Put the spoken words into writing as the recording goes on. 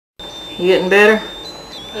You getting better?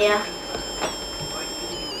 Yeah.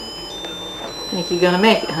 Think you're gonna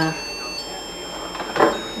make it, huh?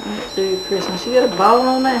 Right through Christmas. You got a ball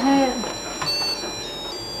on that hat?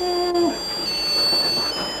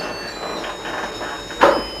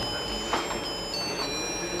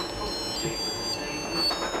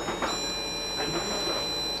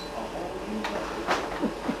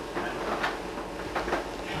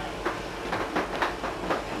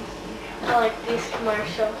 I like these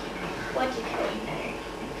commercials. What'd you put in there?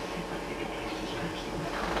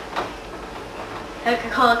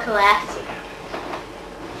 Coca-Cola Classic.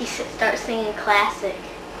 He starts singing classic.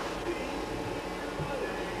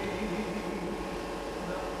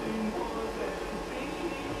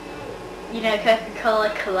 You know Coca-Cola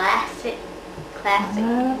Classic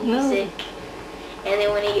music. And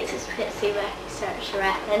then when he gets his Pepsi back, he starts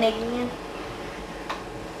rapping again.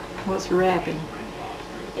 What's rapping?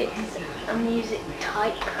 It's a music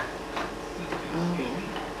type.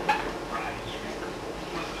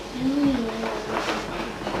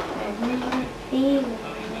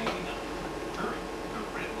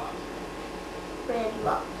 Red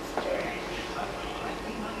Lobster.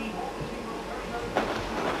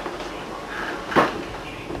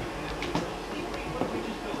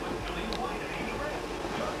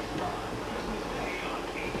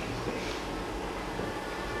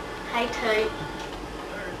 Hi, Toot.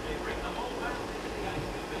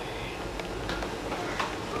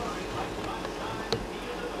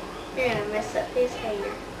 You're gonna mess up his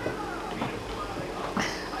hair.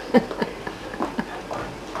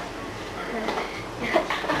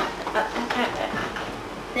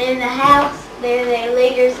 They're in the house. They're the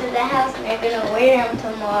leaders of the house, and they're gonna wear them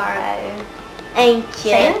tomorrow. Ain't you?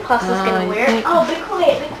 Santa Claus is gonna wear it. Oh, be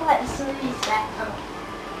quiet, the smoothie's back home.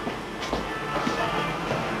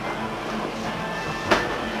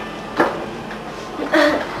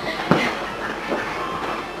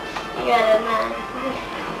 You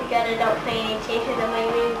gotta don't pay any attention to my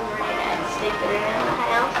movies and we're gonna stick it around the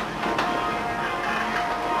house.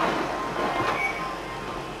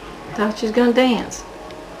 Thought she was gonna dance.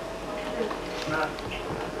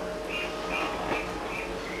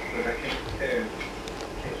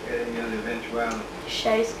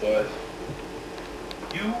 Show's good.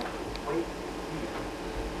 You wait.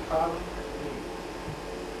 What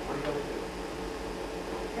are you gonna do?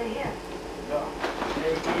 Stay here. No.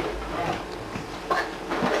 Stay here.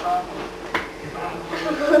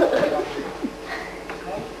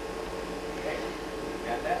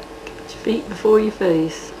 Got that? Put your feet before your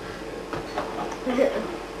face.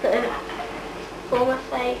 Pull my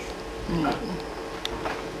face.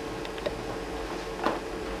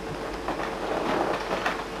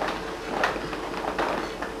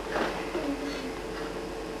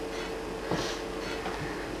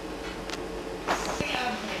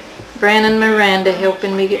 Brandon and Myranda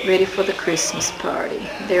helping me get ready for the Christmas party.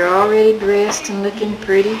 They're already dressed and looking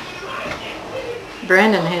pretty.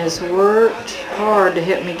 Brandon has worked hard to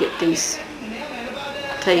help me get these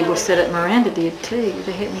tables set up. Myranda did too.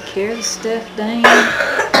 They helped me carry the stuff down.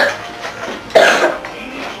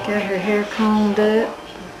 Got her hair combed up.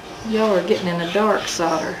 Y'all are getting in the dark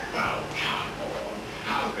solder.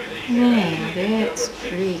 Yeah, that's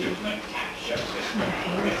pretty. Her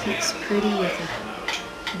hair fits pretty with a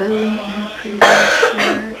bow and a pretty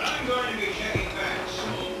shirt.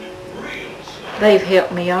 They've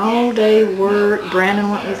helped me all day work. Brandon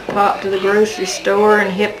went with Pop to the grocery store and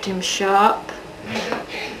helped him shop.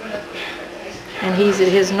 And he's at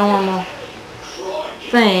his normal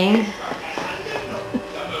thing.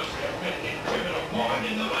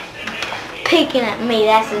 Peeking at me,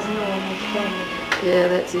 that's his normal thing. Yeah,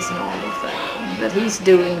 that's his normal thing. But he's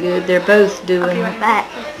doing good. They're both doing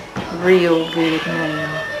real good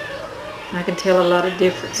now. I can tell a lot of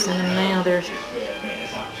difference in them now.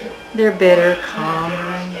 They're better, calmer,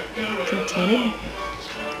 and contented.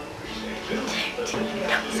 Don't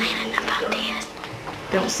say anything about this.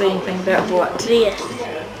 Don't say anything about what? This.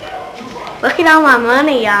 Look at all my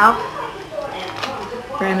money, y'all.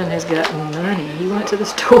 Brandon has got money. He went to the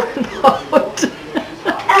store and bought.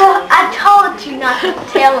 I told you not to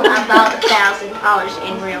tell him I bought $1,000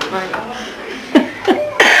 in real money.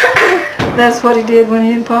 That's what he did when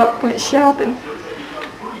he and Pop went shopping.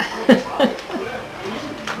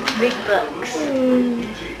 Big bucks.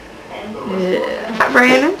 Yeah.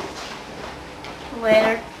 Brandon?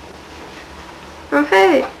 Letter. Oh,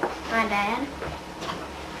 hey. My dad.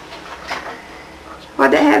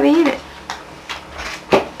 What'd they have in it?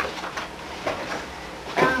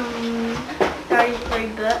 33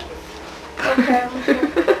 bucks. Okay.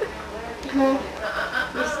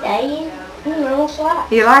 You staying? Real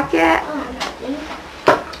flat. You like that?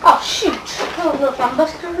 Oh, shoot. Oh, look, I'm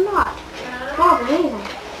busted or not. Oh, amazing.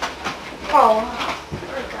 Oh.